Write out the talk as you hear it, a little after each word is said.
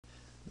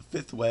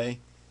fifth way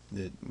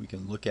that we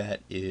can look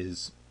at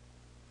is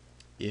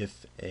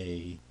if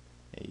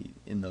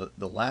in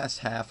the last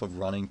half of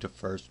running to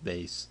first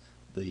base,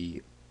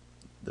 the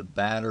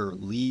batter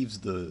leaves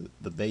the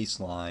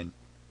baseline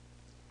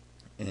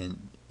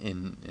and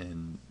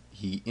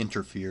he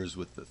interferes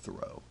with the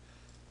throw.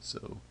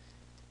 So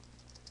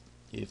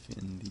if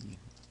in the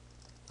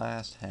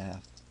last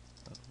half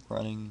of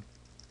running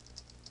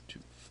to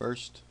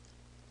first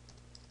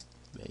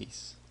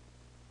base,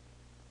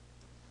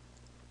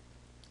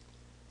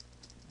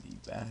 the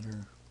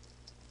batter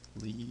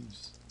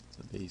leaves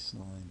the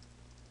baseline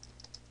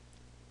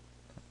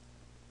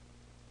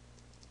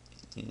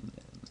in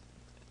an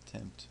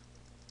attempt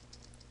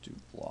to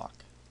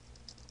block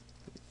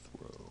the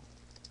throw.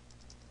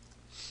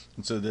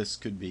 And so this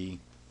could be,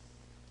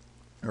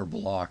 or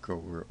block,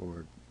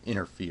 or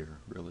interfere,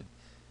 really,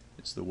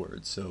 it's the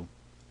word. So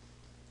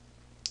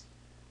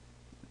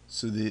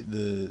this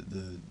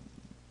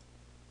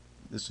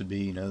would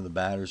be, the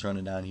batter's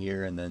running down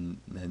here, and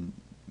then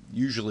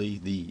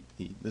usually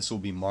this will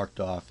be marked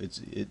off.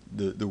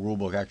 The rule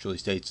book actually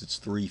states it's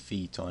 3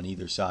 feet on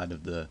either side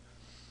of the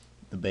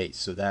base,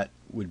 so that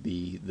would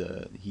be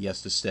he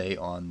has to stay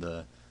on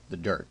the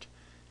dirt.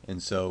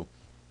 And so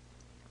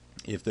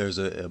if there's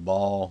a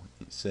ball,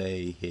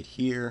 say, hit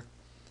here,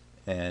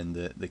 and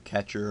the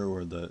catcher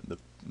or the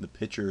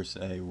pitcher,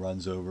 say,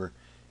 runs over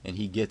and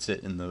he gets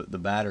it, and the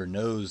batter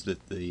knows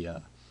that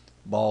the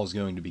ball is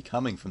going to be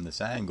coming from this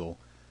angle,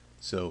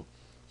 so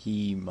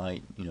he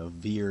might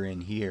veer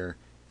in here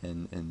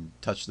and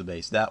touch the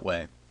base that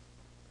way,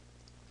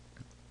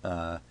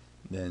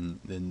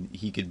 then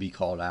he could be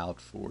called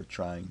out for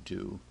trying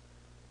to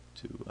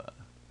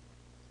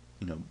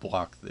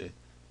block the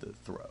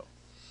throw.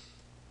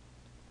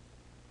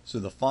 So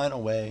the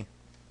final way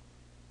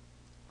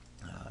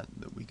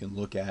that we can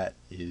look at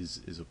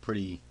is a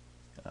pretty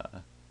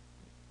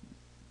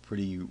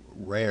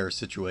rare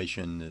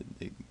situation.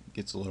 It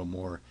gets a little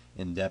more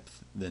in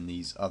depth than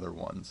these other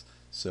ones.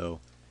 So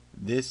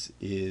this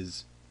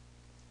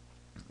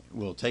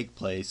will take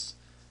place.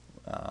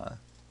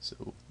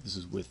 So this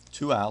is with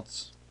 2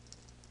 outs.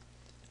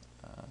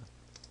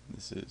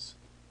 This is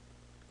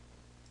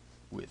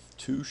with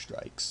 2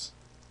 strikes.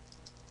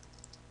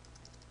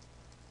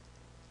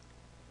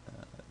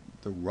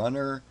 The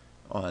runner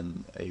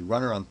on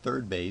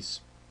third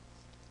base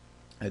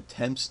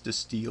attempts to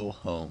steal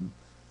home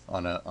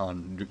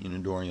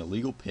during a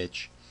legal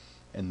pitch,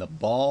 and the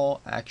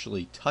ball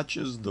actually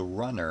touches the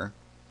runner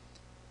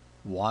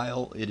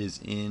while it is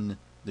in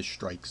the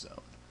strike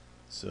zone.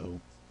 So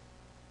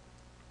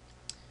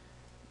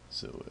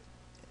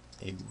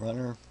a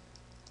runner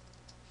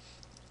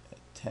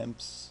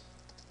attempts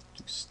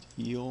to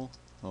steal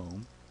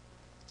home,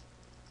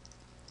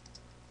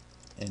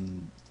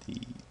 and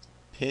the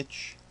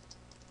pitch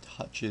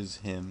touches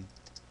him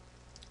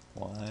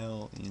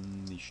while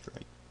in the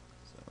strike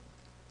zone.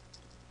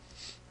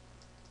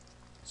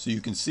 So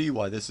you can see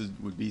why this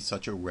would be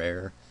such a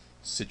rare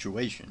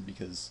situation,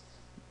 because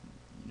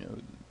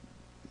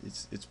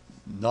it's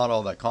not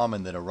all that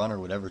common that a runner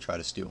would ever try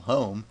to steal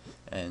home,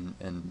 and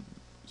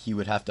he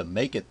would have to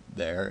make it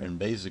there, and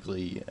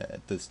basically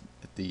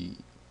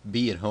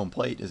be at home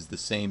plate is the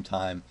same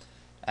time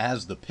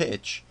as the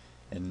pitch,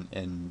 and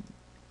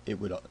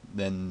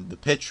then the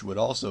pitch would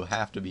also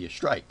have to be a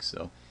strike.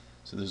 So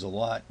there's a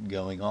lot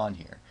going on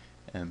here.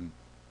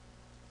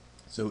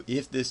 So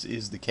if this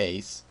is the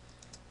case,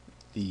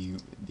 the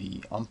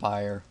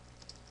umpire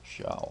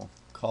shall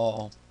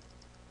call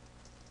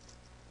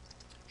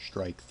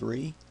strike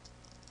 3,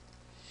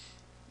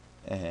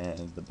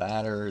 and the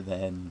batter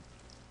then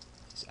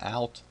is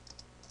out,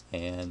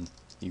 and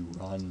the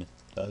run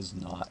does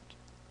not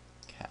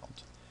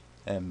count.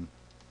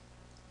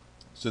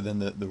 So then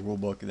the rule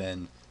book,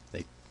 then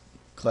they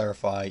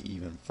clarify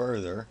even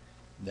further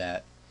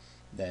that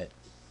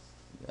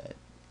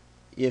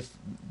if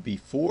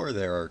before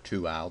there are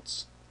 2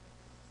 outs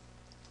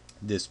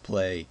this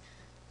play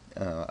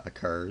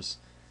occurs,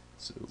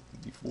 so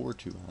before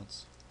 2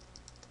 outs,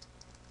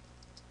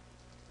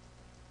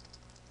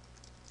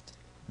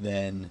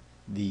 then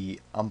the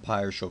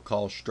umpire shall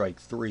call strike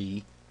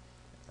 3,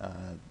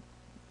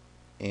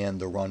 and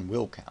the run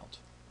will count.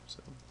 So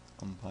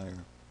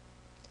umpire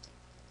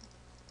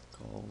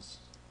calls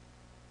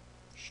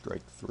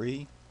strike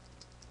 3.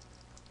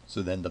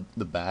 So then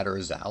the batter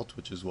is out,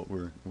 which is what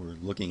we're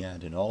looking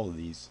at in all of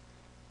these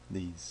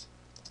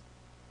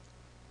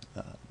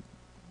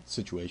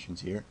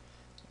situations here,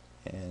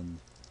 and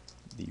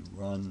the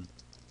run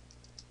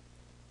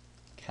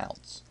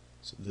counts.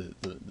 So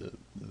the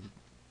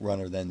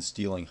runner then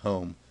stealing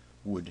home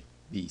would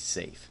be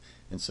safe.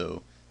 And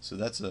so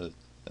that's a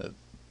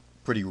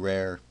pretty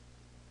rare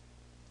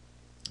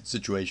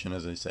situation,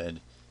 as I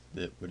said,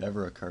 that would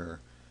ever occur,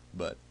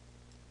 but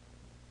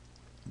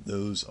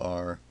those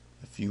are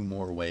a few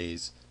more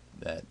ways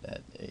that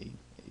a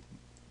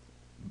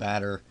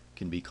batter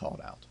can be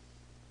called out.